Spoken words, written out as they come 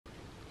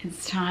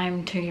It's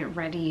time to get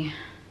ready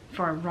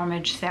for a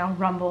rummage sale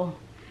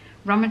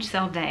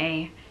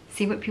day.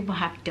 See what people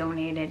have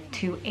donated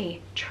to a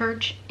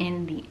church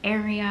in the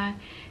area,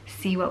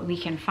 see what we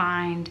can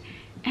find,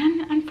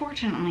 and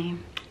unfortunately,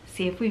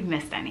 see if we've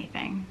missed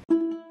anything.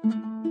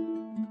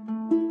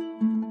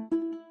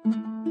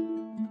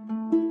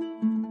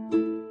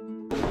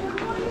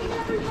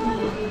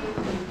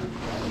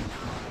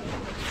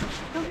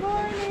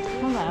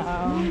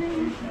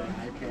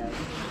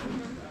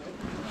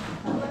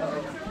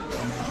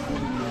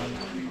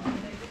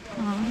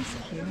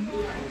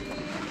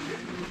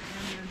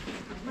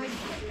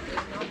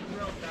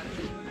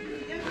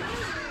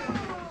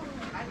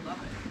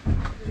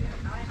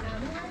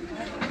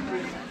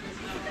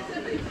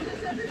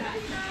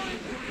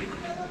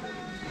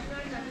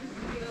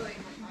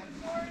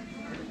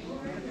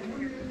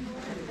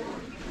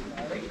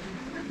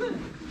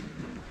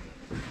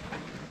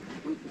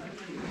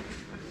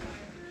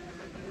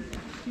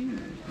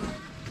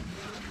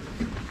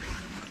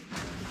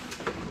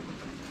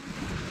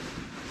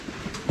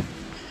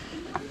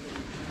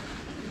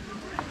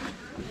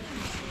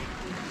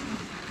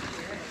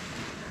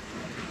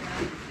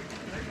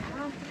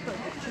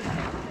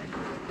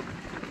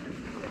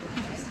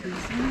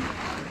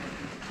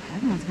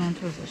 Everyone's going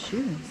towards the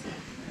shoes.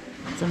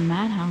 It's a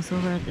madhouse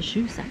over at the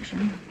shoe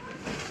section.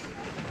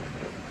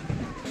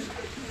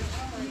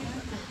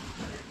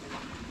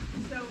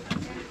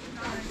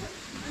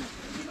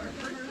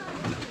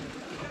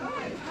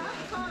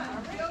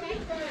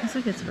 Looks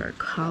like it's for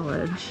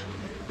college.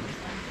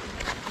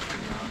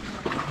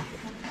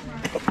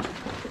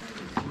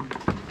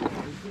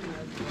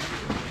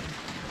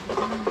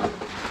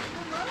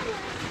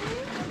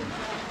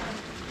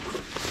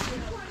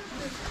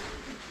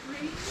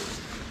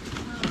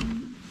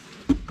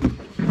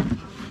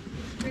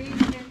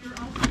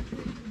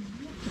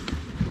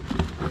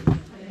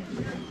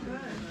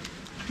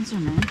 These are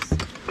nice.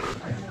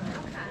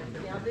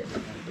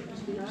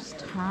 There's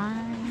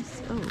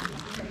ties.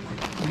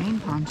 Oh, rain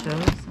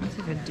ponchos. That's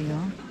a good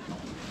deal.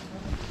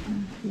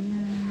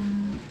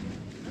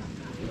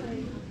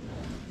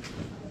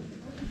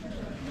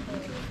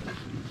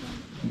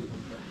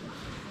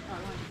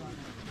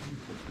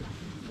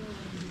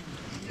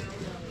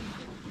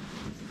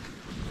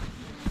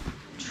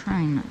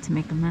 Trying not to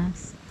make a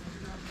mess.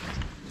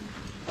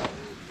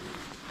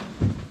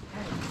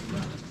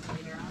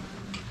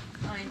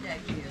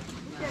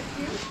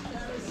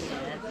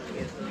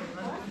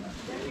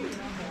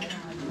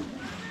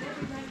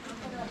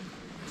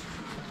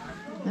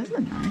 Those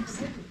look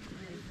nice.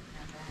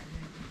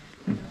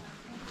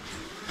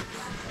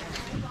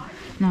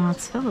 Now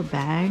it's fill a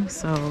bag,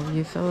 so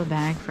you fill a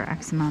bag for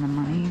X amount of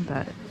money,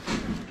 but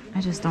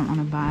I just don't want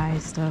to buy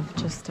stuff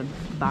just to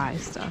buy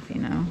stuff,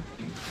 you know?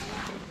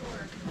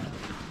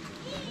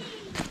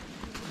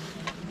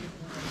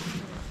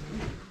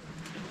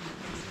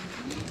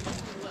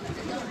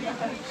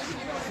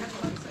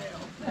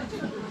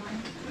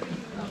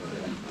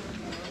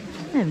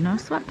 They have no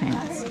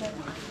sweatpants.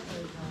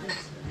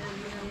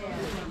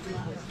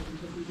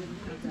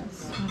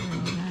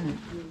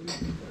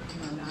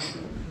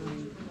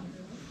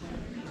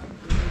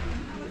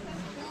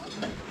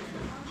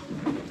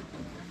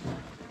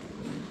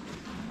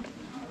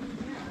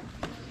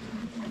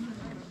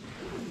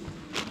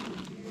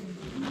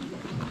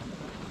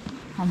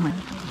 Oh my.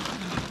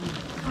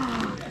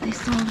 They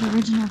still have the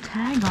original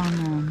tag on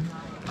them.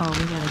 Oh,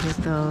 we gotta get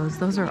those.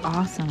 Those are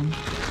awesome.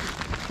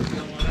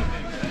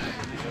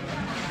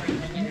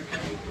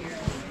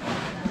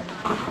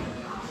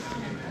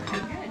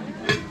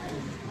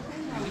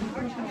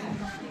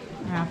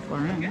 Ralph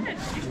Lauren.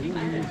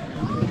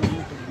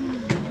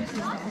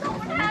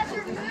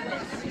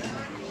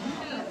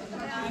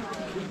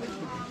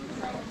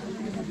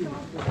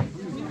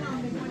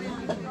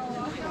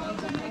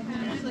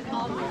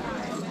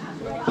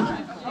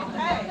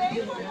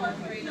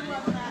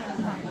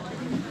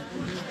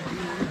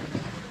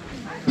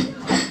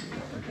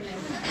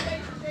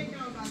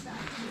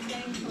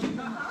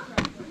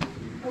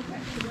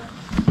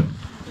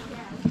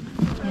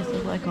 These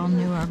look like all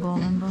new our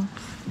golden books.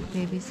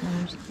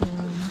 Babysitter's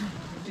Club.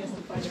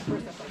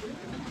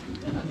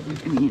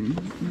 I mean,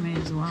 you may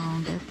as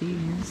well get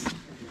these.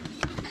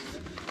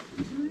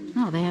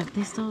 No,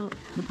 they still,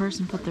 the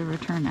person put their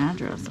return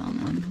address on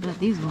them, but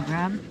these will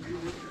grab.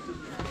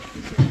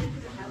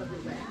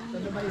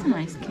 It's a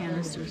nice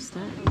canister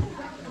set.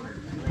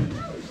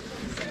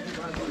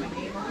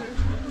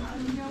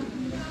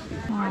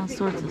 All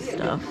sorts of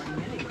stuff.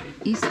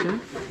 Easter.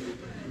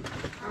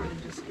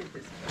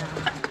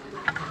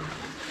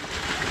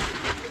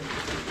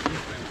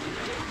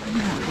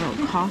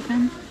 Little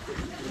coffin.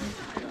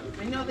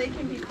 I know they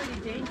can be pretty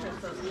dangerous,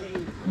 those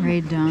things.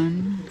 Ray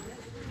Dunn.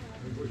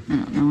 I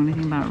don't know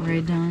anything about Ray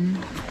Dunn.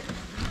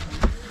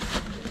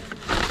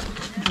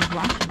 George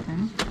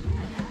Washington.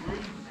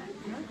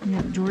 You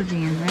have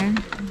Georgie in there.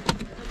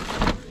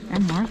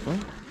 And Martha.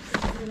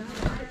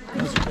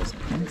 Those are just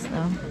prints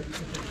though.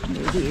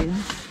 Maybe.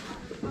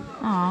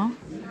 Aw,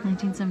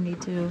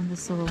 1972, the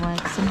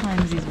silhouettes.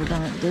 Sometimes these were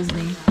done at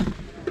Disney.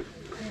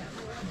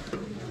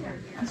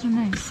 Those are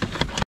nice.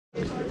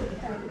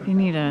 If you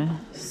need a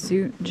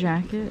suit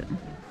jacket,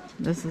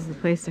 this is the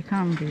place to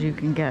come because you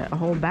can get a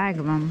whole bag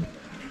of them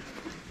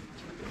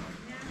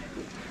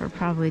for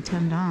probably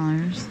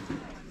 $10.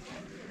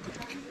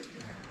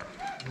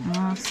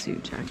 Oh,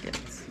 suit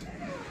jackets.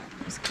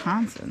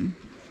 Wisconsin.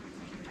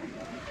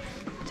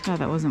 Too bad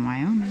that wasn't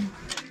Wyoming.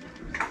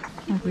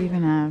 Look, we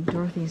even have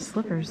Dorothy's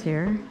slippers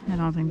here. I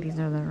don't think these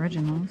are the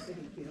originals.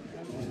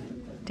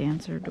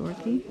 Dancer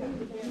Dorothy.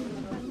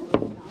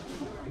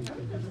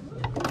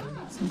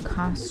 Some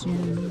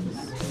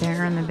costumes.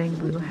 Bear in the Big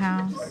Blue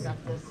House.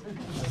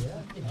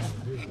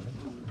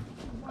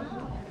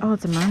 Oh,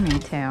 it's a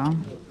mermaid tail.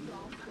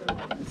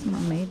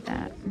 Someone made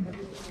that.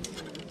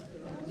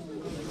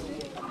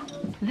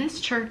 This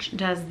church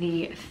does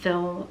the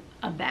fill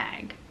a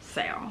bag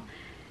sale.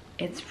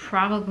 It's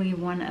probably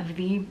one of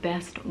the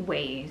best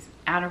ways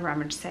at a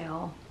rummage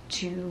sale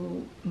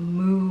to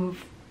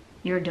move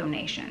your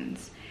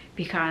donations,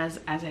 because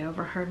as I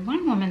overheard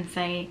one woman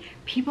say,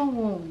 people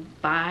will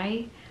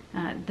buy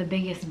the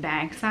biggest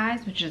bag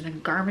size, which is a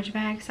garbage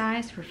bag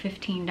size, for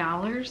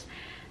 $15,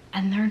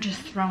 and they're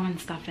just throwing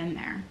stuff in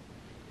there.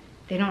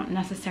 They don't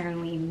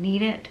necessarily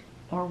need it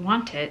or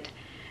want it.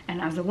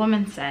 And as the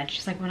woman said,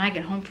 she's like, when I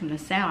get home from the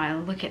sale, I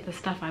look at the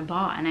stuff I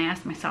bought and I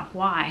ask myself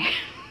why.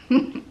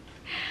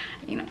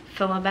 You know,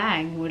 fill a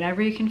bag,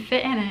 whatever you can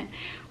fit in it,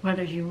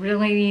 whether you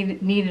really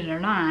need it or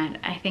not.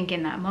 I think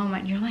in that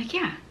moment, you're like,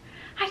 yeah,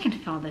 I can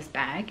fill this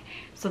bag.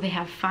 So they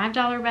have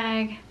 $5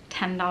 bag,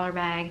 $10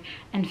 bag,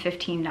 and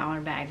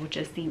 $15 bag, which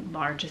is the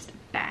largest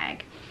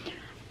bag.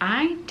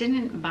 I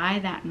didn't buy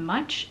that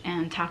much,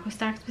 and Taco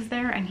Stacks was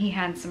there, and he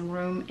had some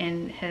room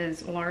in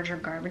his larger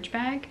garbage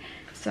bag,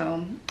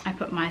 so I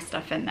put my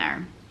stuff in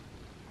there.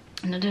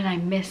 Now, did I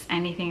miss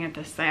anything at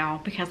the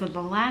sale? Because of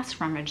the last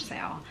rummage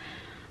sale,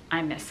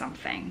 I missed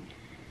something.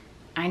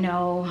 I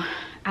know,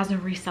 as a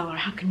reseller,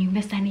 how can you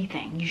miss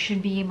anything? You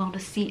should be able to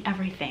see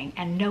everything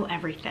and know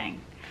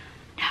everything.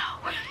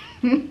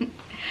 No.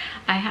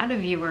 I had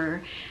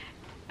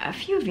a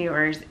few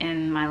viewers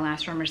in my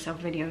last rummage sale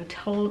video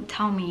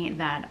tell me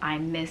that I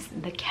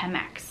missed the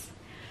Chemex.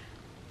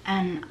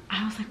 And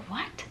I was like,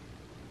 what?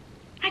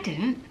 I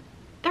didn't.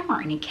 There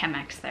weren't any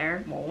Chemex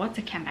there. Well, what's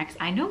a Chemex?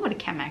 I know what a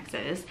Chemex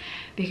is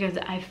because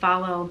I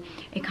follow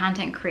a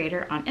content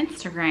creator on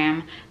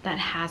Instagram that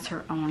has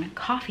her own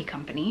coffee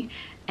company,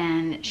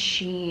 and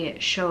she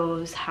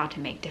shows how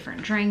to make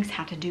different drinks,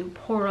 how to do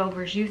pour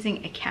overs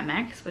using a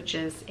Chemex, which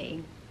is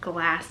a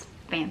glass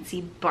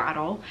fancy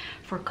bottle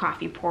for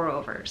coffee pour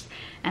overs.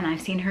 And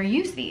I've seen her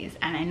use these,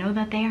 and I know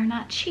that they are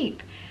not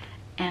cheap.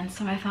 And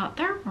so I thought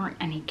there weren't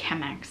any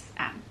Chemex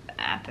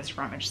at this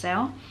rummage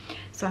sale.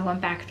 So I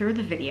went back through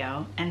the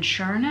video, and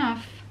sure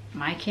enough,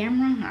 my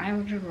camera, I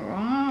would just go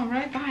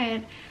right by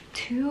it,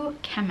 2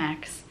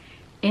 Chemex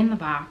in the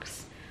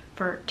box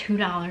for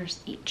 $2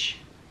 each.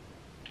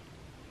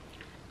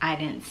 I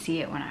didn't see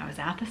it when I was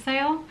at the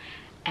sale,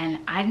 and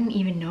I didn't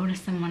even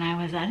notice them when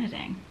I was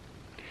editing.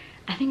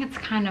 I think it's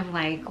kind of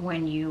like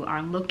when you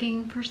are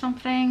looking for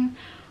something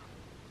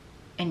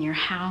in your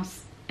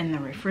house, in the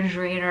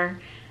refrigerator,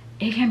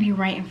 it can be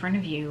right in front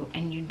of you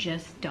and you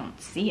just don't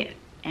see it.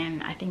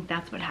 And I think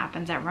that's what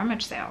happens at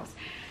rummage sales.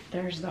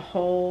 There's a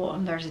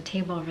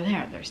table over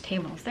there, there's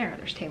tables there,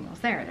 there's tables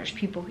there, there's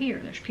people here,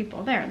 there's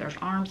people there, there's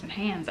arms and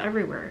hands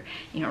everywhere,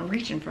 you know,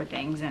 reaching for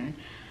things, and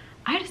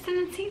I just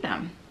didn't see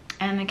them.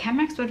 And the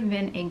Chemex would have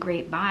been a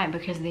great buy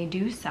because they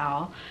do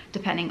sell,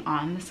 depending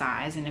on the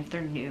size and if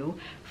they're new,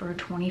 for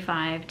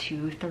 $25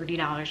 to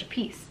 $30 a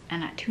piece.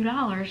 And at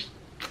 $2,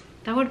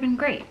 that would have been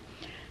great.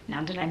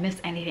 Now, did I miss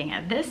anything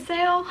at this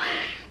sale?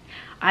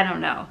 I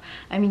don't know.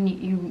 I mean,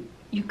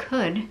 you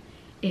could,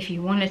 if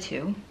you wanted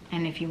to,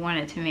 and if you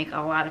wanted to make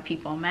a lot of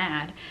people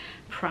mad,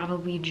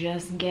 probably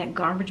just get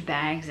garbage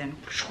bags and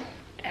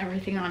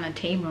everything on a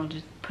table,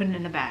 just put it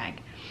in a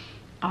bag.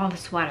 All the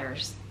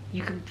sweaters,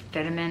 you could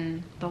fit them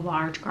in the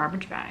large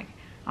garbage bag.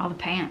 All the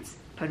pants,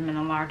 put them in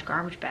a large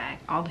garbage bag.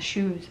 All the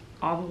shoes,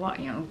 all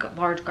the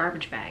large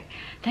garbage bag.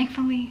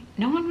 Thankfully,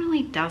 no one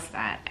really does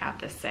that at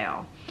this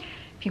sale.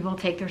 People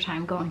take their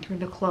time going through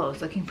the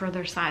clothes, looking for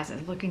their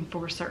sizes, looking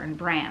for certain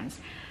brands.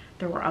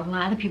 There were a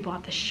lot of people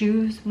at the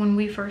shoes when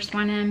we first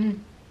went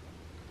in.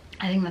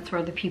 I think that's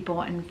where the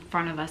people in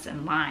front of us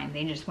in line,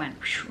 they just went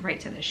right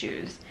to the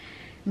shoes.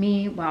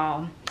 Me,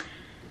 well,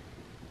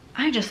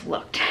 I just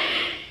looked.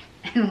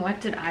 And what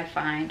did I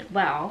find?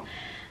 Well,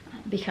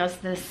 because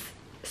this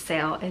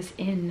sale is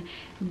in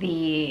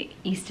the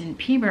Easton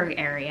Peaburg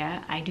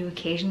area, I do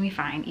occasionally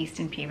find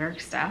Easton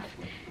Peaburg stuff.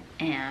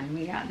 And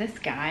we got this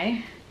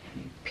guy,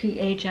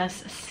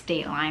 PHS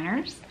State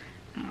Liners.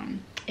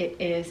 It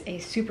is a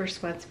Super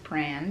Sweats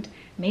brand,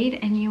 made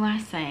in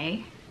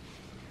USA.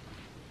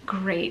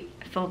 Great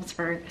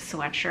Phillipsburg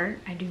sweatshirt.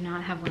 I do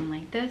not have one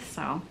like this,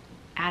 so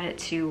add it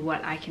to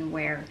what I can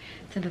wear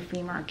to the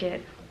flea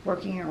market,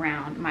 working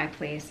around my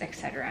place,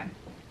 etc.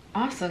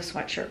 Also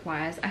sweatshirt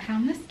wise, I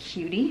found this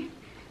cutie,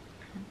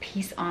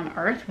 Peace on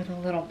Earth with the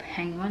little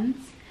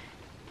penguins.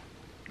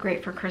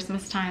 Great for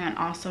Christmas time, and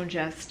also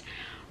just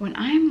when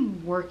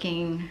I'm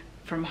working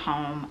from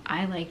home.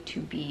 I like to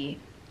be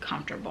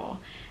comfortable.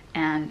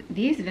 And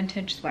these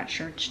vintage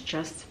sweatshirts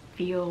just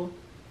feel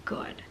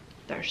good.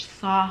 They're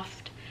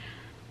soft,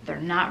 they're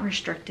not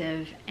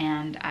restrictive,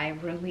 and I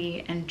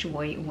really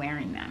enjoy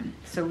wearing them.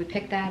 So we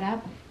picked that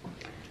up.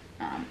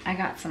 I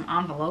got some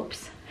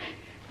envelopes.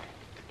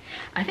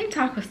 I think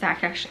Taco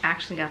Stack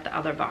actually got the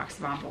other box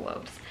of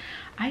envelopes.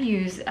 I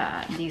use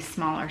these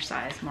smaller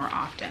size more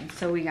often.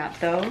 So we got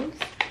those,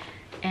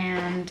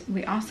 and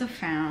we also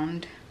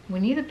found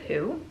Winnie the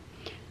Pooh.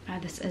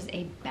 This is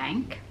a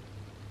bank.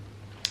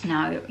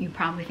 Now you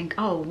probably think,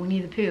 oh,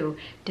 Winnie the Pooh,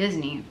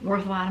 Disney,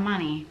 worth a lot of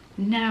money.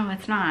 No,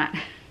 it's not.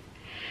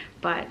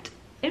 But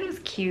it was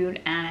cute,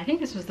 and I think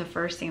this was the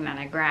first thing that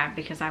I grabbed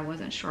because I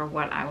wasn't sure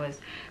what I was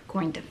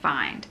going to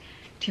find.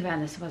 Too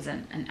bad this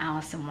wasn't an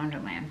Alice in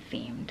Wonderland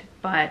themed,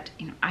 but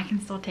you know, I can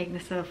still take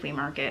this to the flea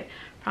market,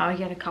 probably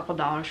get a couple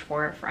dollars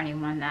for it for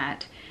anyone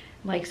that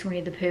likes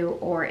Winnie the Pooh,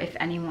 or if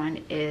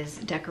anyone is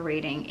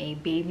decorating a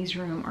baby's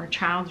room or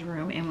child's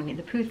room in Winnie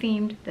the Pooh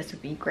themed, this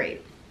would be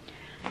great.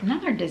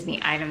 Another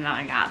Disney item that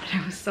I got that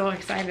I was so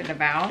excited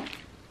about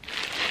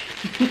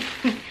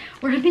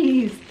were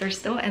these. They're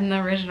still in the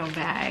original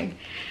bag.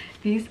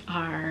 These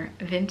are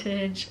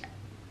vintage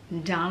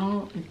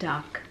Donald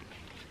Duck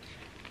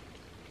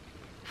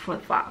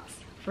flip-flops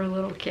for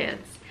little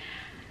kids.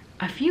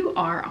 A few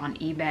are on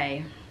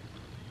eBay.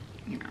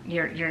 You know,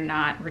 you're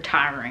not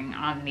retiring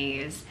on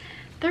these.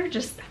 They're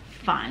just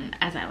fun,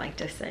 as I like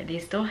to say. They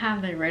still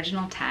have the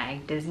original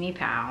tag, Disney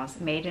Pals,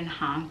 made in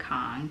Hong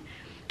Kong.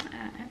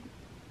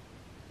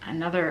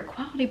 Another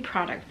quality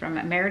product from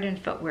Meriden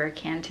Footwear,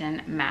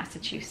 Canton,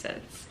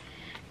 Massachusetts.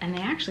 And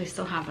they actually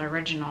still have the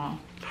original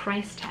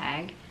price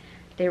tag.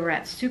 They were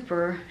at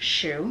Super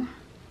Shoe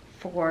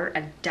for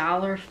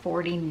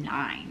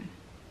 $1.49.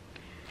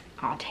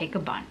 I'll take a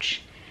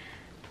bunch.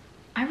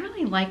 I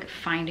really like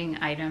finding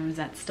items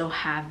that still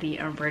have the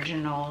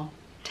original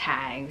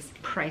tags,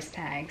 price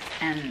tags,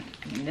 and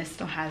I mean, this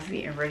still has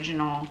the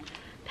original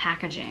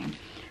packaging,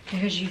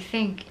 because you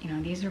think, you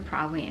know, these are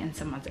probably in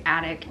someone's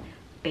attic,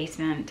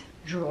 basement,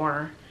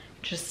 drawer,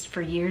 just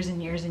for years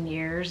and years and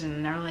years,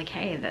 and they're like,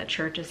 hey, the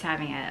church is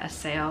having a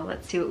sale,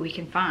 let's see what we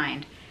can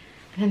find.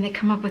 And then they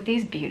come up with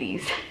these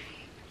beauties.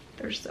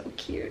 They're so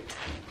cute.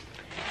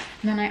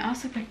 And then I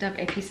also picked up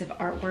a piece of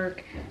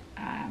artwork.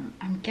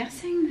 I'm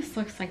guessing this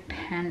looks like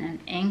pen and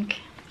ink.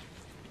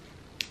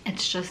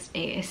 It's just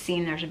a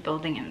scene. There's a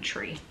building and a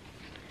tree.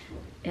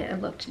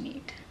 It looked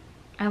neat.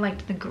 I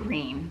liked the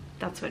green.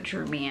 That's what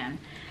drew me in.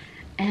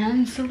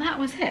 And so that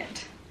was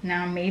it.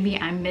 Now maybe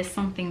I missed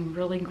something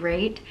really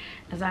great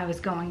as I was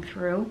going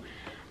through.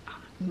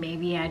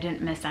 Maybe I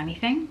didn't miss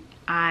anything.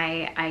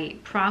 I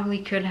probably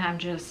could have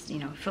just, you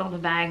know, filled the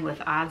bag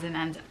with odds and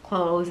ends of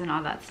clothes and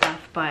all that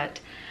stuff,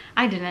 but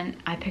I didn't.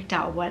 I picked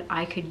out what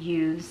I could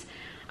use.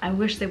 I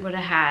wish they would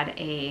have had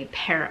a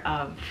pair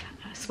of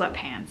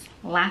sweatpants.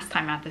 Last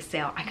time at the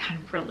sale, I got a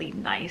really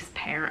nice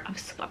pair of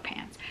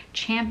sweatpants.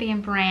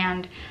 Champion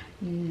brand,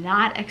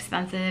 not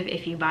expensive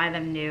if you buy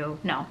them new.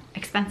 No,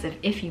 expensive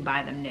if you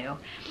buy them new.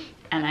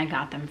 And I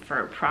got them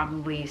for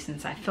probably,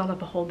 since I filled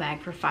up a whole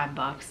bag for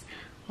 $5,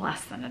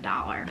 less than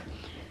 $1.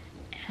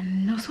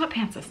 And no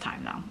sweatpants this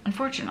time though,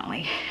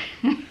 unfortunately.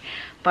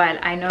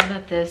 But I know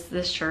that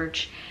this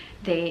church,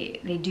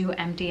 they do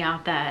empty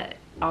out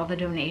all the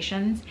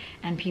donations,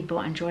 and people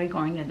enjoy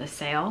going to the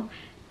sale,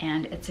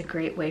 and it's a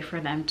great way for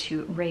them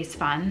to raise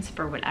funds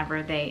for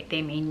whatever they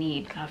may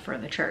need for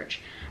the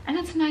church. And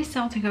it's a nice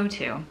sale to go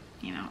to.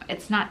 You know,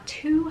 it's not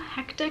too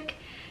hectic,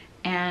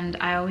 and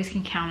I always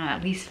can count on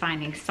at least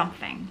finding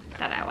something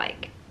that I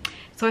like.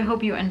 So I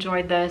hope you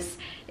enjoyed this.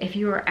 If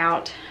you are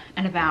out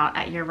and about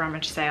at your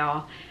rummage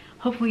sale,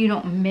 hopefully you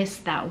don't miss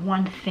that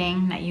one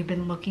thing that you've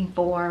been looking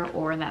for,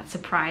 or that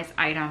surprise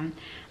item.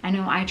 I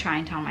know I try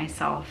and tell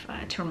myself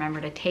to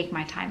remember to take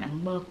my time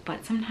and look,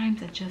 but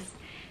sometimes it just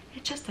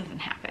doesn't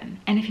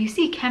happen. And if you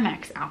see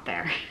Chemex out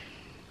there,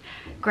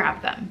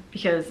 grab them,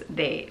 because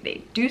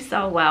they do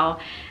sell well.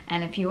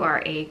 And if you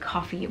are a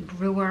coffee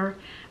brewer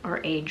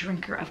or a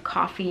drinker of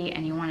coffee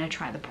and you want to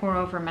try the pour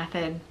over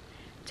method,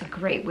 it's a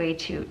great way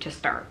to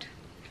start.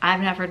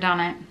 I've never done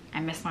it. I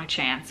missed my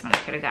chance when I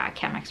could have got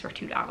Chemex for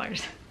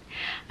 $2.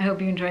 I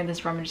hope you enjoyed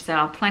this rummage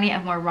sale. Plenty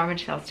of more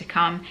rummage sales to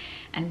come,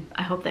 and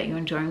I hope that you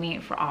enjoy me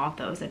for all of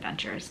those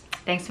adventures.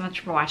 Thanks so much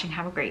for watching.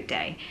 Have a great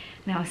day,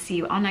 and I'll see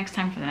you all next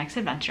time for the next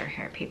adventure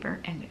here at Paper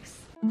and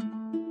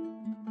Moose.